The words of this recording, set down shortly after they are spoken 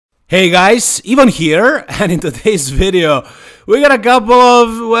Hey guys, Ivan here, and in today's video we got a couple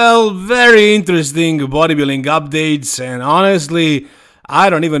of, well, very interesting bodybuilding updates, and honestly, I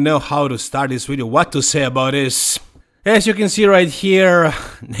don't even know how to start this video, what to say about this. As you can see right here,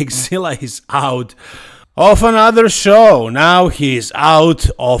 Neckzilla is out of another show. Now he's out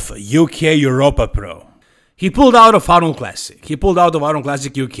of UK Europa Pro. He pulled out of Arnold Classic, he pulled out of Arnold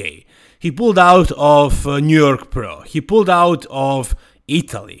Classic UK, he pulled out of New York Pro, he pulled out of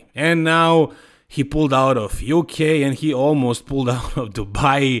Italy, and now he pulled out of UK, and he almost pulled out of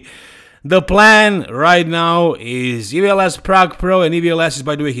Dubai. The plan right now is EVLS Prague Pro, and EVLS is,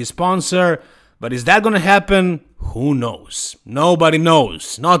 by the way, his sponsor. But is that gonna happen? Who knows? Nobody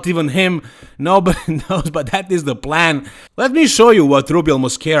knows. Not even him. Nobody knows, but that is the plan. Let me show you what Rubiel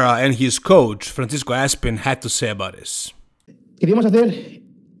Mosquera and his coach, Francisco Aspin, had to say about this. Queríamos hacer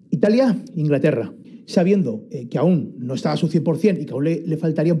Italia-Inglaterra. Sabiendo que aún no estaba a su 100% y que aún le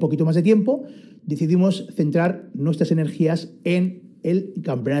faltaría un poquito más de tiempo, decidimos centrar nuestras energías en el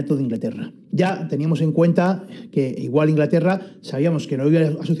Campeonato de Inglaterra. Ya teníamos en cuenta que igual Inglaterra sabíamos que no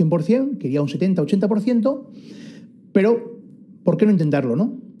iba a su 100%, quería un 70-80%, pero ¿por qué no intentarlo,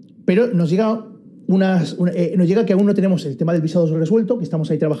 no? Pero nos llega que aún no tenemos el tema del visado resuelto, que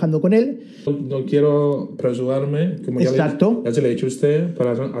estamos ahí trabajando con él. No quiero apresurarme, como ya se le he dicho a usted,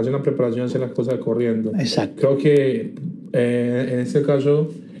 para hacer una preparación, hacer las cosas corriendo. Exacto. Creo que en este caso,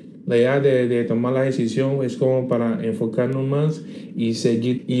 la idea de tomar la decisión es como para enfocarnos más y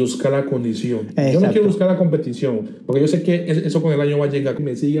seguir y buscar la condición. Exacto. Yo no quiero buscar la competición, porque yo sé que eso con el año va a llegar.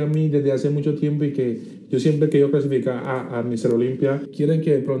 Me sigue a mí desde hace mucho tiempo y que yo siempre que yo clasifico a Mr. Olympia, quieren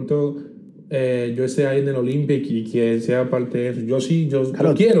que de pronto yo esté ahí en el Olympic y que sea parte de eso.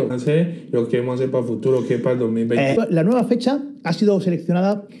 Yo quiero hacer lo que queremos hacer para el futuro, que es para el 2020. La nueva fecha ha sido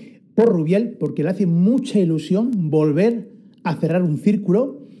seleccionada por Rubiel porque le hace mucha ilusión volver a cerrar un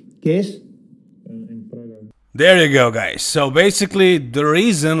círculo que es There you go, guys. So basically, the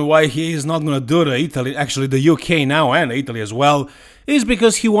reason why he is not going to do the Italy, actually the UK now and Italy as well, is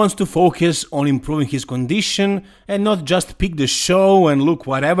because he wants to focus on improving his condition and not just pick the show and look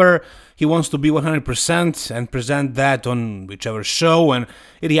whatever. He wants to be 100% and present that on whichever show, and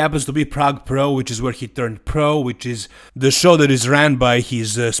it happens to be Prague Pro, which is where he turned pro, which is the show that is ran by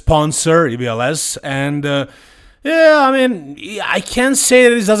his sponsor, EVLS, and yeah, I mean, I can't say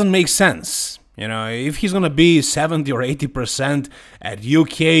that this doesn't make sense. You know, if he's gonna be 70 or 80% at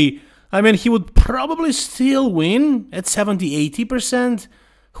UK, I mean, he would probably still win at 70-80%.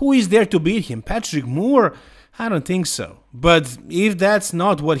 Who is there to beat him? Patrick Moore? I don't think so. But if that's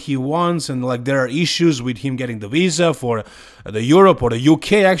not what he wants, and like there are issues with him getting the visa for the Europe or the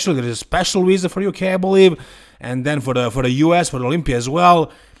UK, actually there is a special visa for UK, I believe, and then for the US, for the Olympia as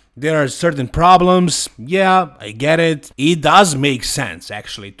well, there are certain problems. Yeah, I get it. It does make sense,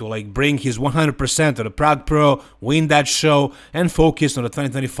 actually, to like bring his 100% to the Prague Pro, win that show, and focus on the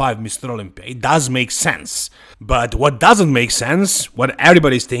 2025 Mr. Olympia. It does make sense. But what doesn't make sense, what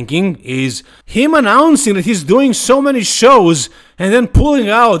everybody's thinking, is him announcing that he's doing so many shows and then pulling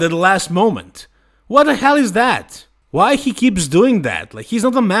out at the last moment. What the hell is that? Why he keeps doing that? Like, he's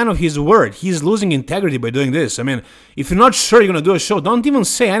not a man of his word. He's losing integrity by doing this. I mean, if you're not sure you're gonna do a show, don't even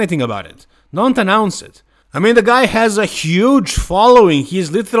say anything about it. Don't announce it. I mean, the guy has a huge following.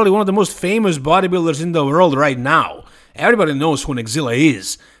 He's literally one of the most famous bodybuilders in the world right now. Everybody knows who Neckzilla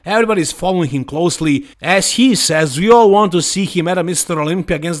is. Everybody's following him closely. As he says, we all want to see him at a Mr.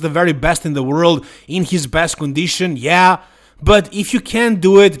 Olympia against the very best in the world in his best condition. Yeah, but if you can't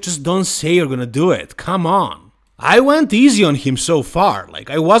do it, just don't say you're gonna do it. Come on. I went easy on him so far. Like,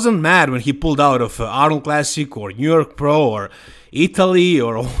 I wasn't mad when he pulled out of Arnold Classic or New York Pro or Italy,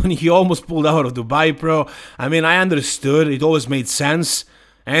 or when he almost pulled out of Dubai Pro. I mean, I understood. It always made sense.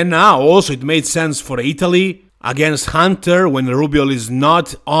 And now also it made sense for Italy against Hunter when Rubiel is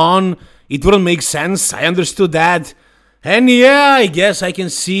not on. It wouldn't make sense. I understood that. And yeah, I guess I can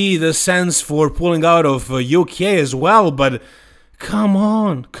see the sense for pulling out of UK as well, but come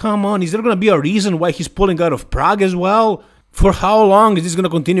on. Is there gonna be a reason why he's pulling out of Prague as well? For how long is this gonna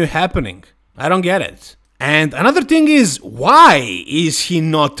continue happening? I don't get it. And another thing is, why is he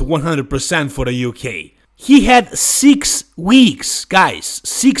not 100% for the UK? He had 6 weeks, guys,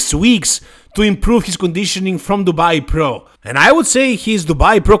 6 weeks to improve his conditioning from Dubai Pro. And I would say his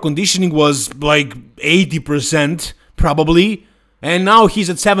Dubai Pro conditioning was like 80%, probably. And now he's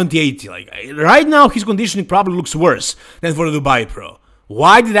at 70-80. Like, right now, his conditioning probably looks worse than for the Dubai Pro.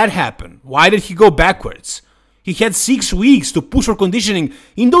 Why did that happen? Why did he go backwards? He had 6 weeks to push for conditioning.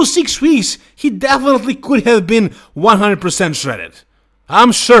 In those 6 weeks, he definitely could have been 100% shredded.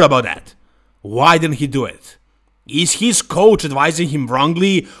 I'm sure about that. Why didn't he do it? Is his coach advising him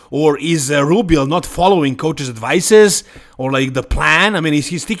wrongly, or is Rubio not following coach's advices, or like the plan? I mean, is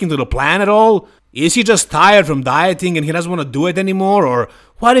he sticking to the plan at all? Is he just tired from dieting and he doesn't want to do it anymore, or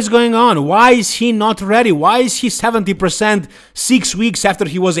what is going on? Why is he not ready? Why is he 70% 6 weeks after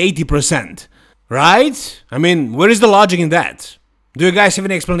he was 80%? Right? I mean, where is the logic in that? Do you guys have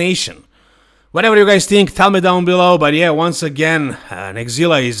any explanation? Whatever you guys think, tell me down below. But yeah, once again,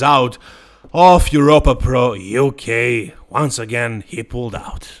 Neckzilla is out of Europa Pro UK. Once again, he pulled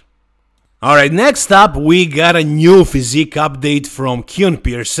out. Alright, next up, we got a new physique update from Keone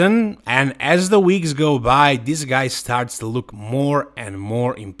Pearson. And as the weeks go by, this guy starts to look more and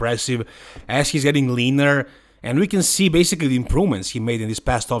more impressive as he's getting leaner. And we can see basically the improvements he made in this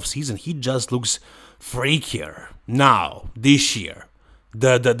past off-season. He just looks freakier. Now, this year,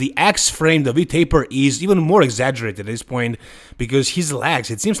 the X frame, the V-taper is even more exaggerated at this point because his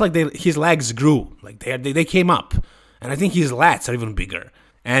legs, it seems like his legs grew, like they came up. And I think his lats are even bigger.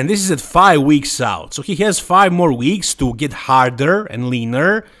 And this is at 5 weeks out. So he has 5 more weeks to get harder and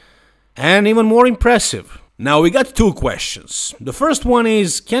leaner and even more impressive. Now we got 2 questions. The first one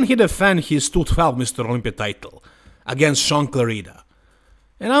is, can he defend his 212 Mr. Olympia title against Sean Clarida?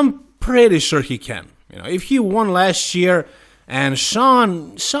 And I'm pretty sure he can. You know, if he won last year, and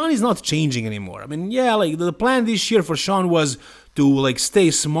Sean is not changing anymore. I mean, yeah, like the plan this year for Sean was to like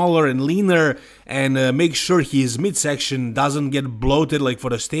stay smaller and leaner and make sure his midsection doesn't get bloated like for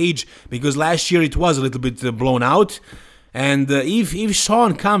the stage, because last year it was a little bit blown out. And if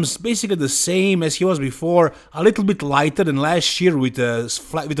Sean comes basically the same as he was before, a little bit lighter than last year with a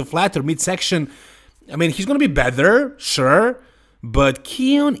flatter midsection, I mean, he's gonna be better, sure, but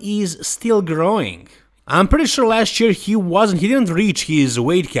Keone is still growing. I'm pretty sure last year he didn't reach his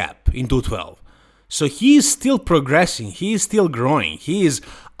weight cap in 212. So he is still progressing, he is still growing, he is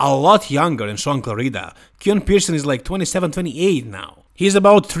a lot younger than Sean Clarida. Keone Pearson is like 27, 28 now. He's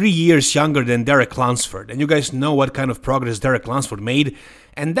about 3 years younger than Derek Lunsford, and you guys know what kind of progress Derek Lunsford made.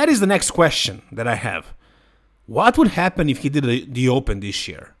 And that is the next question that I have. What would happen if he did the Open this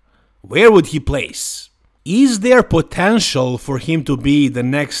year? Where would he place? Is there potential for him to be the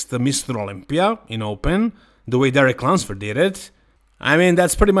next Mr. Olympia in Open, the way Derek Lunsford did it? I mean,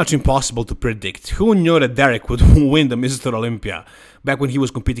 that's pretty much impossible to predict. Who knew that Derek would win the Mr. Olympia back when he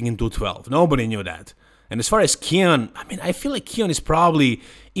was competing in 212? Nobody knew that. And as far as Keone, I mean, I feel like Keone is probably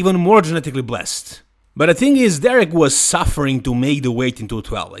even more genetically blessed. But the thing is, Derek was suffering to make the weight in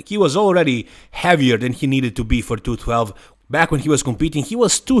 212. Like, he was already heavier than he needed to be for 212. Back when he was competing, he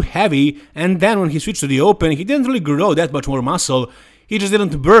was too heavy, and then when he switched to the Open, he didn't really grow that much more muscle, he just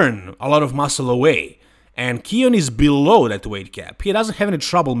didn't burn a lot of muscle away. And Keone is below that weight cap, he doesn't have any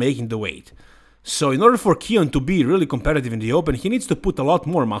trouble making the weight. So in order for Keone to be really competitive in the Open, he needs to put a lot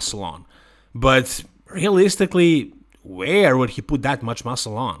more muscle on. But realistically, where would he put that much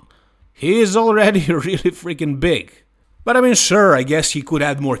muscle on? He is already really freaking big. But I mean, sure, I guess he could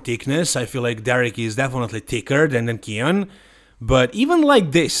add more thickness. I feel like Derek is definitely thicker than Keone. But even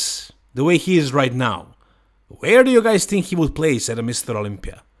like this, the way he is right now, where do you guys think he would place at a Mr.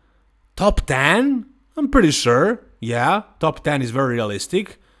 Olympia? Top 10? I'm pretty sure. Yeah, top 10 is very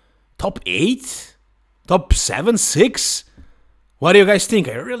realistic. Top 8? Top 7, 6? What do you guys think?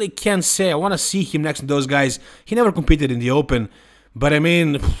 I really can't say. I want to see him next to those guys. He never competed in the Open. But I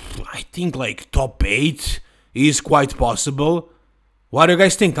mean, I think like top 8 is quite possible. What do you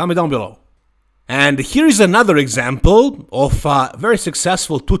guys think? Tell me down below. And here is another example of a very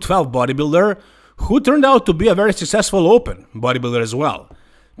successful 212 bodybuilder who turned out to be a very successful Open bodybuilder as well.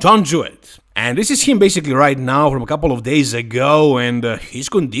 John Jewett. And this is him basically right now from a couple of days ago, and his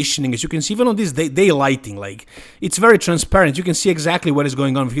conditioning, as you can see, even on this day lighting, like, it's very transparent. You can see exactly what is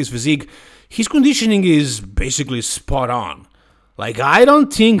going on with his physique. His conditioning is basically spot on. Like, I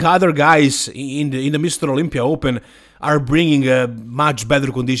don't think other guys in the Mr. Olympia Open are bringing a much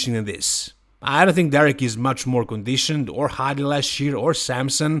better conditioning than this. I don't think Derek is much more conditioned, or Hadi last year, or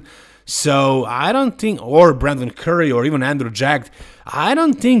Samson. So I don't think, or Brandon Curry, or even Andrew Jacked, I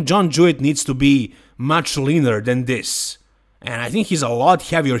don't think John Jewett needs to be much leaner than this. And I think he's a lot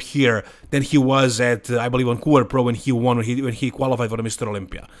heavier here than he was at, I believe, on Cooler Pro when he won, when he qualified for the Mr.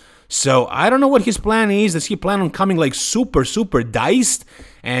 Olympia. So I don't know what his plan is. Does he plan on coming like super diced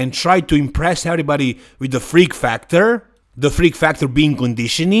and try to impress everybody with the freak factor? The freak factor being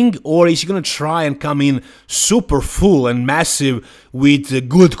conditioning, or is he gonna try and come in super full and massive with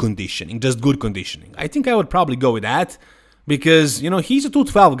good conditioning, just good conditioning? I think I would probably go with that, because, you know, he's a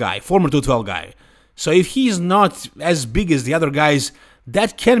 212 guy, former 212 guy. So if he's not as big as the other guys,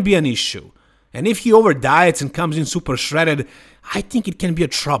 that can be an issue. And if he over diets and comes in super shredded, I think it can be a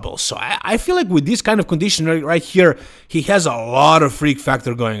trouble. So I feel like with this kind of condition right here, he has a lot of freak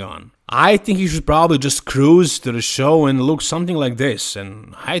factor going on. I think he should probably just cruise to the show and look something like this,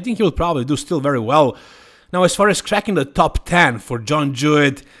 and I think he will probably do still very well. Now, as far as cracking the top 10 for John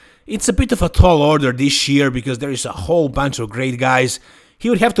Jewett, it's a bit of a tall order this year because there is a whole bunch of great guys. He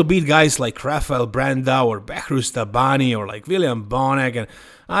would have to beat guys like Rafael Brandao or Behruz Tabani or like William Bonek and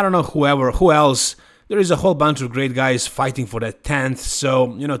I don't know who else. There is a whole bunch of great guys fighting for that 10th,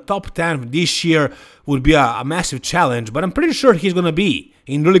 so, top 10 this year would be a massive challenge, but I'm pretty sure he's gonna be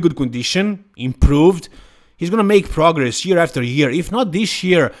in really good condition, improved. He's gonna make progress year after year. If not this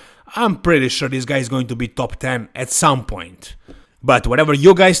year, I'm pretty sure this guy is going to be top 10 at some point. But whatever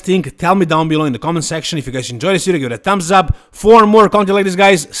you guys think, tell me down below in the comment section. If you guys enjoyed this video, give it a thumbs up. For more content like this,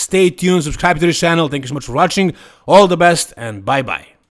 guys, stay tuned, subscribe to the channel. Thank you so much for watching. All the best, and bye-bye.